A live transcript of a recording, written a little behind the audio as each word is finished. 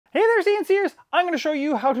Hey there CNCers! I'm going to show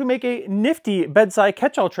you how to make a nifty bedside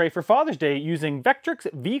catch-all tray for Father's Day using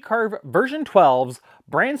Vectric V-Carve version 12's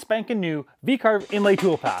brand spanking new VCarve Inlay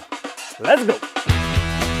Toolpath. Let's go!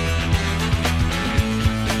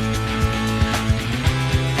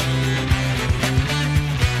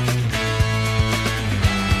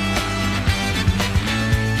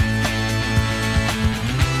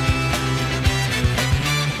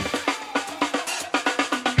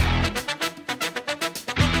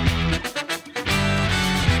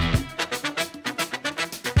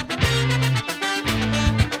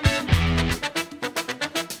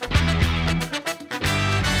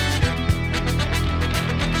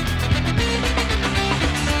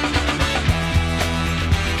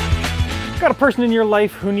 Got a person in your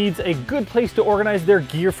life who needs a good place to organize their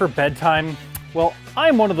gear for bedtime? Well,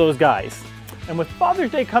 I'm one of those guys. And with Father's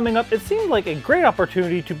Day coming up, it seemed like a great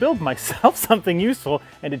opportunity to build myself something useful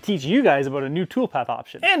and to teach you guys about a new Toolpath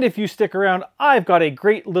option. And if you stick around, I've got a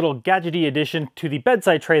great little Gadgety addition to the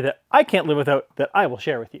bedside tray that I can't live without that I will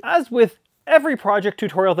share with you. As with every project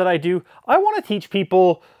tutorial that I do, I want to teach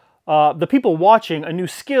people, the people watching, a new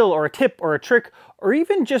skill or a tip or a trick, or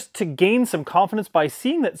even just to gain some confidence by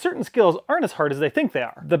seeing that certain skills aren't as hard as they think they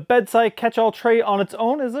are. The bedside catch-all tray on its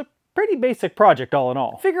own is a pretty basic project all in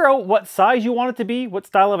all. Figure out what size you want it to be, what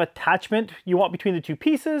style of attachment you want between the two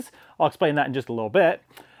pieces. I'll explain that in just a little bit.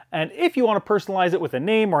 And if you want to personalize it with a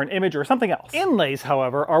name or an image or something else. Inlays,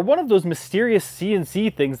 however, are one of those mysterious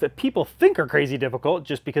CNC things that people think are crazy difficult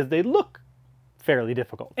just because they look fairly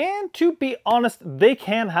difficult. And to be honest, they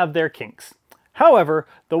can have their kinks. However,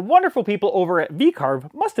 the wonderful people over at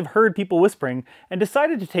VCarve must have heard people whispering and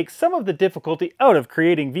decided to take some of the difficulty out of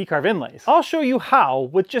creating VCarve inlays. I'll show you how,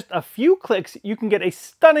 with just a few clicks, you can get a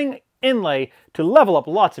stunning inlay to level up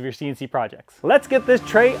lots of your CNC projects. Let's get this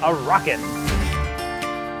tray a-rockin'!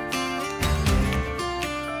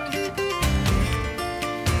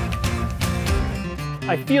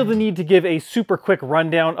 I feel the need to give a super quick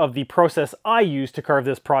rundown of the process I use to carve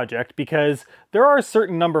this project because there are a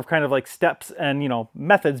certain number of kind of like steps and,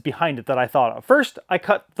 methods behind it that I thought of. First, I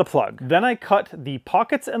cut the plug. Then I cut the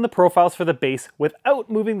pockets and the profiles for the base without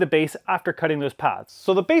moving the base after cutting those paths.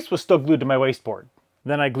 So the base was still glued to my wasteboard.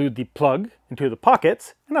 Then I glued the plug into the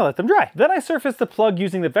pockets and I let them dry. Then I surfaced the plug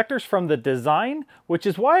using the vectors from the design, which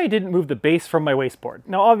is why I didn't move the base from my wasteboard.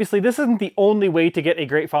 Now obviously this isn't the only way to get a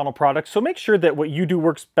great final product, so make sure that what you do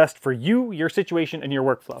works best for you, your situation, and your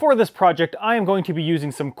workflow. For this project, I am going to be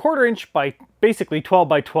using some 1/4 inch by basically 12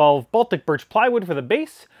 by 12 Baltic birch plywood for the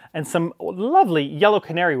base and some lovely yellow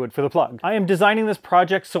canary wood for the plug. I am designing this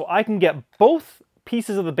project so I can get both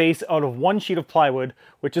pieces of the base out of one sheet of plywood,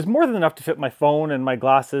 which is more than enough to fit my phone and my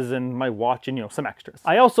glasses and my watch and some extras.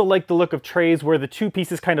 I also like the look of trays where the two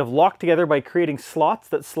pieces kind of lock together by creating slots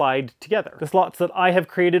that slide together. The slots that I have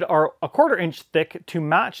created are a 1/4 inch thick to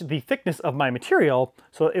match the thickness of my material,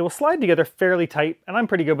 so it will slide together fairly tight, and I'm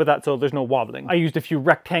pretty good with that so there's no wobbling. I used a few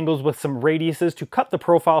rectangles with some radiuses to cut the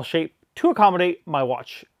profile shape to accommodate my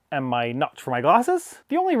watch and my notch for my glasses.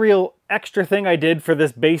 The only real extra thing I did for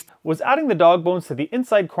this base was adding the dog bones to the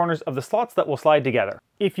inside corners of the slots that will slide together.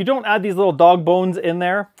 If you don't add these little dog bones in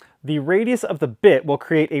there, the radius of the bit will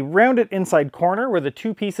create a rounded inside corner where the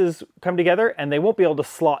two pieces come together and they won't be able to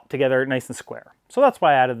slot together nice and square. So that's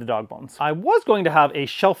why I added the dog bones. I was going to have a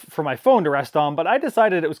shelf for my phone to rest on, but I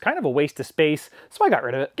decided it was kind of a waste of space, so I got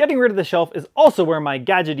rid of it. Getting rid of the shelf is also where my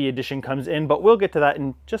Gadgety Addition comes in, but we'll get to that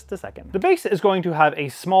in just a second. The base is going to have a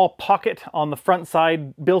small pocket on the front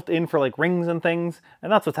side built in for like rings and things,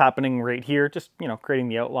 and that's what's happening right here, just, creating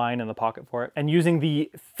the outline and the pocket for it. And using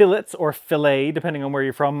the fillets or fillet, depending on where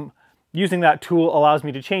you're from, using that tool allows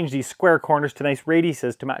me to change these square corners to nice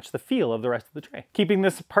radiuses to match the feel of the rest of the tray. Keeping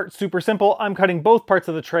this part super simple, I'm cutting both parts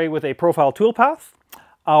of the tray with a profile toolpath.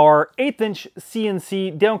 Our 1/8 inch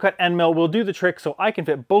CNC downcut end mill will do the trick so I can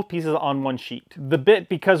fit both pieces on one sheet. The bit,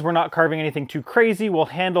 because we're not carving anything too crazy, will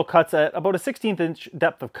handle cuts at about a 1/16 inch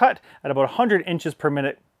depth of cut at about 100 inches per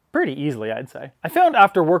minute pretty easily, I'd say. I found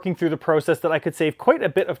after working through the process that I could save quite a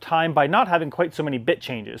bit of time by not having quite so many bit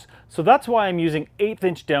changes. So that's why I'm using 1/8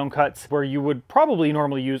 inch down cuts where you would probably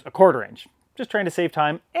normally use a 1/4 inch. Just trying to save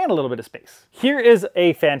time and a little bit of space. Here is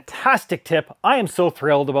a fantastic tip. I am so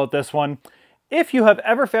thrilled about this one. If you have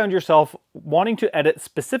ever found yourself wanting to edit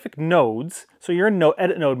specific nodes, so you're in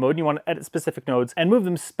edit node mode and you want to edit specific nodes and move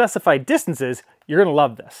them specified distances, you're gonna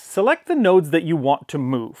love this. Select the nodes that you want to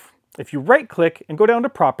move. If you right click and go down to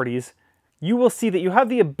properties, you will see that you have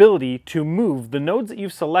the ability to move the nodes that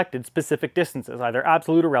you've selected specific distances, either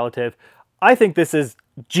absolute or relative. I think this is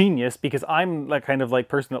genius because I'm like kind of like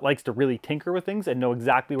person that likes to really tinker with things and know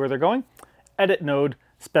exactly where they're going. Edit node,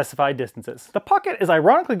 specified distances. The pocket is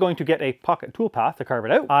ironically going to get a pocket toolpath to carve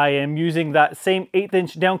it out. I am using that same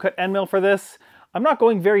 1/8" downcut end mill for this. I'm not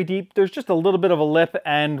going very deep. There's just a little bit of a lip,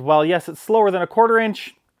 and while yes, it's slower than a 1/4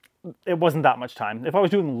 inch, it wasn't that much time. If I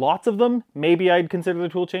was doing lots of them, maybe I'd consider the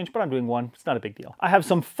tool change, but I'm doing one. It's not a big deal. I have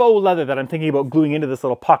some faux leather that I'm thinking about gluing into this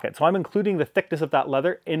little pocket, so I'm including the thickness of that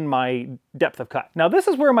leather in my depth of cut. Now this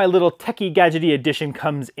is where my little techie Gadgety Addition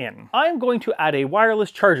comes in. I'm going to add a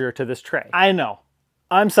wireless charger to this tray. I know,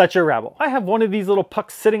 I'm such a rebel. I have one of these little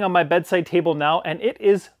pucks sitting on my bedside table now, and it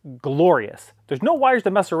is glorious. There's no wires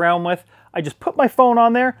to mess around with. I just put my phone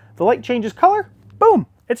on there, the light changes color, boom,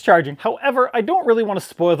 it's charging. However, I don't really want to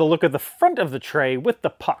spoil the look of the front of the tray with the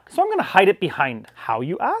puck, so I'm going to hide it behind. How,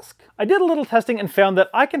 you ask? I did a little testing and found that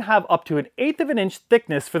I can have up to 1/8 inch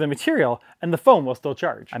thickness for the material, and the phone will still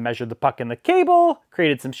charge. I measured the puck and the cable,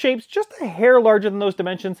 created some shapes just a hair larger than those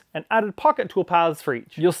dimensions, and added pocket tool paths for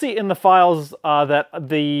each. You'll see in the files that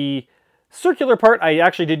the circular part, I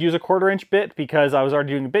actually did use a 1/4 inch bit because I was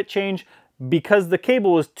already doing a bit change. Because the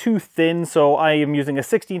cable was too thin, so I am using a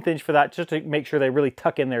 1/16 inch for that just to make sure they really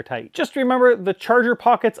tuck in there tight. Just remember, the charger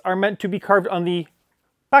pockets are meant to be carved on the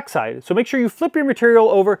backside, so make sure you flip your material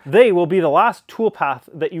over. They will be the last tool path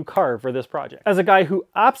that you carve for this project. As a guy who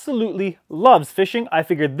absolutely loves fishing, I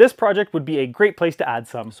figured this project would be a great place to add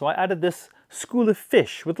some. So I added this school of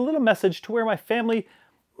fish with a little message to where my family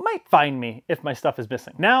might find me if my stuff is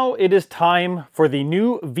missing. Now it is time for the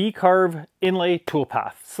new VCarve inlay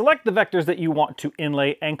toolpath. Select the vectors that you want to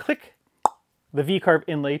inlay and click the VCarve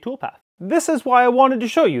inlay toolpath. This is why I wanted to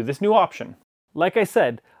show you this new option. Like I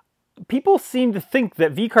said, people seem to think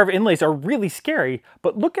that VCarve inlays are really scary,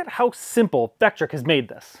 but look at how simple Vectric has made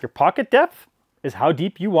this. Your pocket depth is how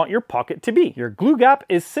deep you want your pocket to be. Your glue gap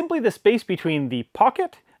is simply the space between the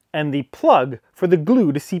pocket and the plug for the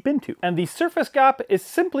glue to seep into. And the surface gap is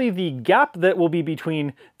simply the gap that will be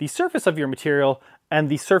between the surface of your material and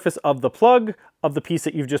the surface of the plug of the piece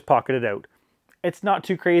that you've just pocketed out. It's not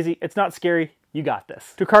too crazy, it's not scary, you got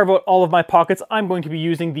this. To carve out all of my pockets, I'm going to be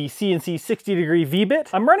using the CNC 60° VBit.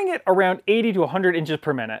 I'm running it around 80 to 100 inches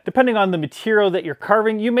per minute. Depending on the material that you're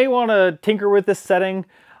carving, you may want to tinker with this setting.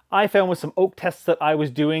 I found with some oak tests that I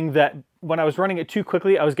was doing that when I was running it too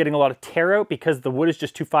quickly, I was getting a lot of tear out because the wood is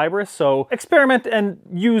just too fibrous. So experiment and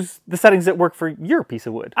use the settings that work for your piece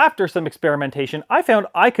of wood. After some experimentation, I found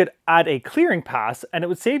I could add a clearing pass and it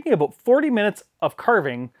would save me about 40 minutes of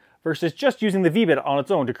carving versus just using the VBit on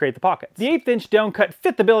its own to create the pockets. The 1/8 inch downcut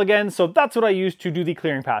fit the bill again, so that's what I used to do the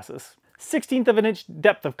clearing passes. 1/16 inch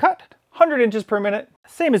depth of cut, 100 inches per minute,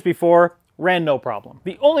 same as before. Ran no problem.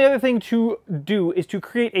 The only other thing to do is to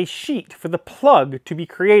create a sheet for the plug to be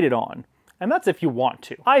created on. And that's if you want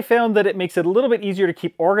to. I found that it makes it a little bit easier to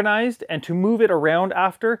keep organized and to move it around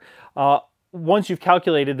after once you've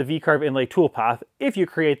calculated the VCarve inlay toolpath if you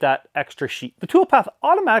create that extra sheet. The toolpath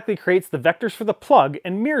automatically creates the vectors for the plug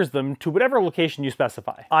and mirrors them to whatever location you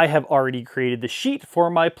specify. I have already created the sheet for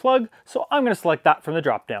my plug, so I'm going to select that from the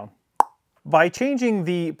drop-down. By changing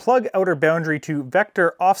the plug outer boundary to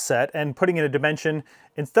vector offset and putting in a dimension,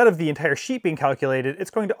 instead of the entire sheet being calculated, it's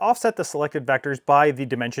going to offset the selected vectors by the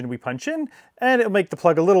dimension we punch in, and it'll make the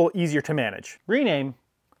plug a little easier to manage. Rename,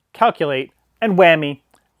 calculate, and whammy,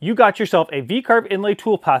 you got yourself a VCarve inlay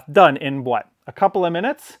toolpath done in what, a couple of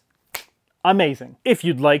minutes? Amazing. If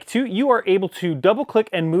you'd like to, you are able to double click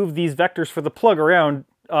and move these vectors for the plug around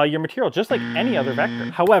your material just like any other vector.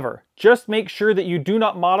 However, just make sure that you do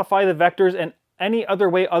not modify the vectors in any other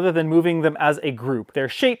way other than moving them as a group. Their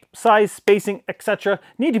shape, size, spacing, etc.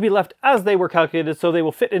 need to be left as they were calculated so they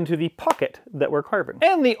will fit into the pocket that we're carving.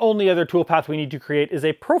 And the only other toolpath we need to create is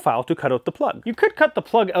a profile to cut out the plug. You could cut the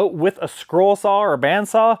plug out with a scroll saw or a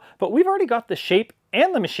bandsaw, but we've already got the shape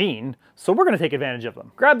and the machine, so we're going to take advantage of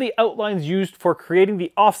them. Grab the outlines used for creating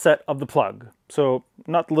the offset of the plug. So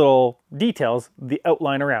not the little details, the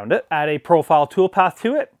outline around it. Add a profile toolpath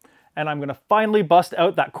to it, and I'm going to finally bust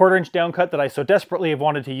out that 1/4 inch downcut that I so desperately have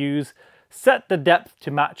wanted to use. Set the depth to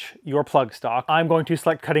match your plug stock. I'm going to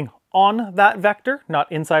select cutting on that vector, not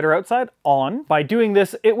inside or outside, on. By doing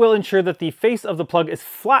this, it will ensure that the face of the plug is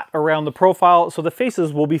flat around the profile, so the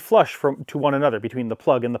faces will be flush to one another between the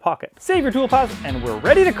plug and the pocket. Save your toolpath, and we're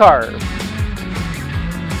ready to carve.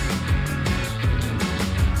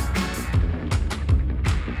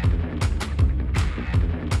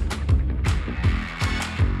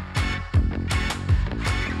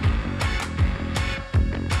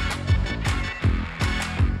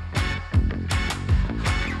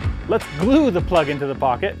 Let's glue the plug into the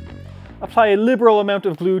pocket. Apply a liberal amount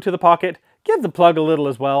of glue to the pocket. Give the plug a little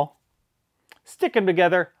as well. Stick them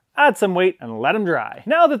together add some weight, and let them dry.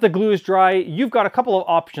 Now that the glue is dry, you've got a couple of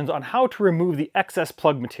options on how to remove the excess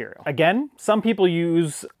plug material. Again, some people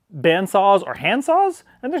use bandsaws or handsaws,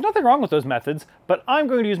 and there's nothing wrong with those methods, but I'm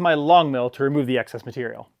going to use my LongMill to remove the excess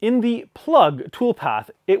material. In the plug toolpath,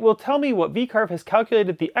 it will tell me what VCarve has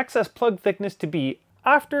calculated the excess plug thickness to be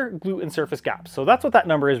after glue and surface gaps. So that's what that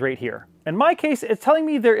number is right here. In my case, it's telling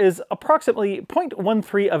me there is approximately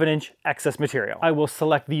 0.13 of an inch excess material. I will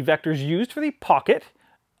select the vectors used for the pocket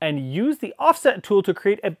and use the offset tool to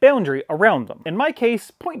create a boundary around them. In my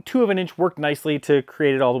case, 0.2 of an inch worked nicely to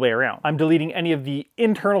create it all the way around. I'm deleting any of the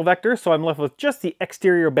internal vectors, so I'm left with just the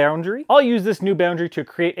exterior boundary. I'll use this new boundary to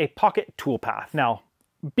create a pocket toolpath. Now,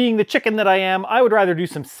 being the chicken that I am, I would rather do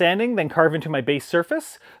some sanding than carve into my base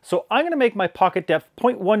surface, so I'm gonna make my pocket depth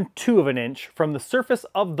 0.12 of an inch from the surface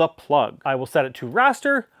of the plug. I will set it to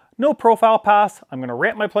raster, no profile pass. I'm gonna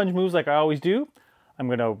ramp my plunge moves like I always do. I'm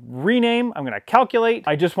gonna rename, I'm gonna calculate.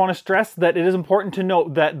 I just wanna stress that it is important to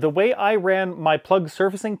note that the way I ran my plug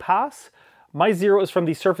surfacing pass, my zero is from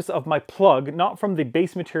the surface of my plug, not from the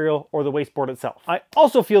base material or the wasteboard itself. I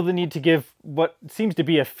also feel the need to give what seems to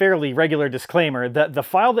be a fairly regular disclaimer that the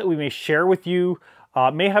file that we may share with you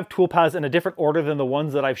may have toolpaths in a different order than the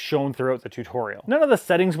ones that I've shown throughout the tutorial. None of the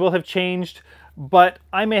settings will have changed, but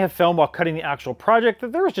I may have found while cutting the actual project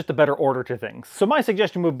that there was just a better order to things. So my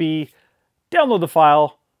suggestion would be download the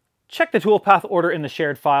file, check the toolpath order in the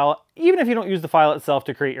shared file, even if you don't use the file itself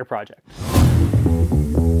to create your project.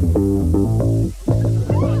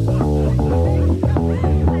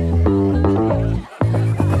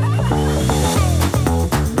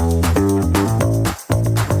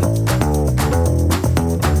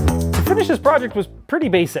 To finish this project was pretty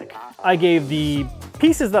basic. I gave the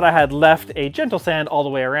pieces that I had left a gentle sand all the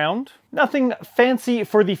way around. Nothing fancy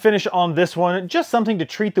for the finish on this one, just something to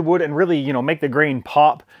treat the wood and really, you know, make the grain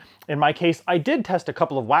pop. In my case, I did test a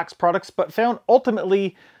couple of wax products, but found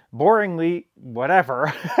ultimately, boringly,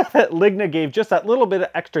 whatever, that Ligna gave just that little bit of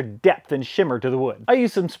extra depth and shimmer to the wood. I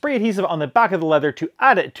used some spray adhesive on the back of the leather to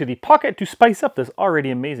add it to the pocket to spice up this already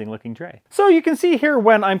amazing looking tray. So you can see here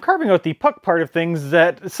when I'm carving out the puck part of things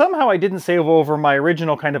that somehow I didn't save over my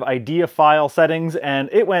original kind of idea file settings and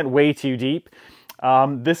it went way too deep.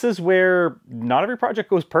 This is where not every project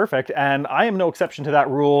goes perfect, and I am no exception to that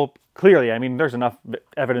rule. Clearly, I mean, there's enough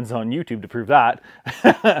evidence on YouTube to prove that.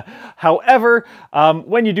 However,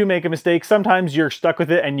 when you do make a mistake, sometimes you're stuck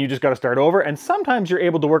with it and you just got to start over, and sometimes you're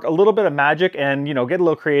able to work a little bit of magic and, you know, get a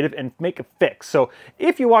little creative and make a fix. So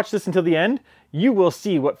if you watch this until the end, you will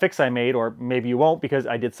see what fix I made, or maybe you won't because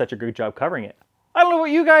I did such a good job covering it. I don't know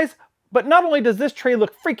about you guys, but not only does this tray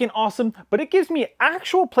look freaking awesome, but it gives me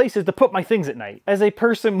actual places to put my things at night. As a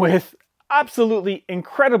person with absolutely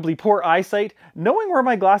incredibly poor eyesight, knowing where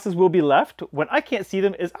my glasses will be left when I can't see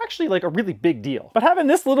them is actually like a really big deal. But having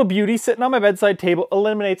this little beauty sitting on my bedside table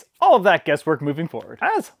eliminates all of that guesswork moving forward.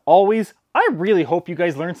 As always, I really hope you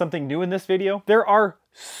guys learned something new in this video. There are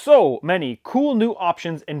so many cool new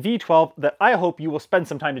options in V12 that I hope you will spend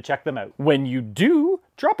some time to check them out. When you do,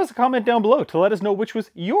 drop us a comment down below to let us know which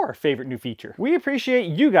was your favorite new feature. We appreciate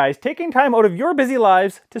you guys taking time out of your busy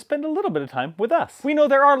lives to spend a little bit of time with us. We know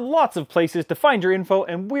there are lots of places to find your info,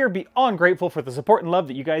 and we're beyond grateful for the support and love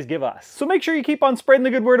that you guys give us. So make sure you keep on spreading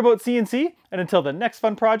the good word about CNC, and until the next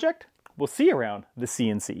fun project, we'll see you around the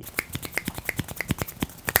CNC.